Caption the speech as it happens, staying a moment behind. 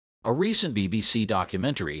A recent BBC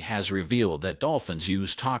documentary has revealed that dolphins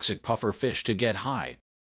use toxic pufferfish to get high.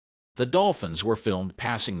 The dolphins were filmed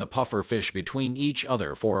passing the pufferfish between each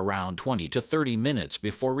other for around 20 to 30 minutes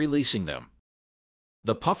before releasing them.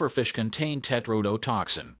 The pufferfish contain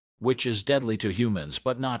tetrodotoxin, which is deadly to humans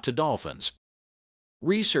but not to dolphins.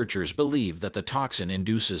 Researchers believe that the toxin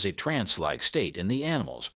induces a trance-like state in the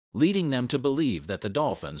animals, leading them to believe that the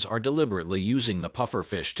dolphins are deliberately using the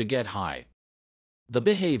pufferfish to get high. The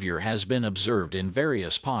behavior has been observed in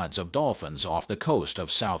various pods of dolphins off the coast of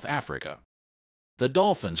South Africa. The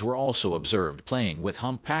dolphins were also observed playing with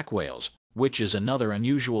humpback whales, which is another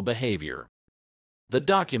unusual behavior. The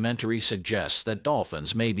documentary suggests that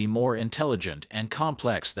dolphins may be more intelligent and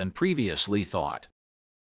complex than previously thought.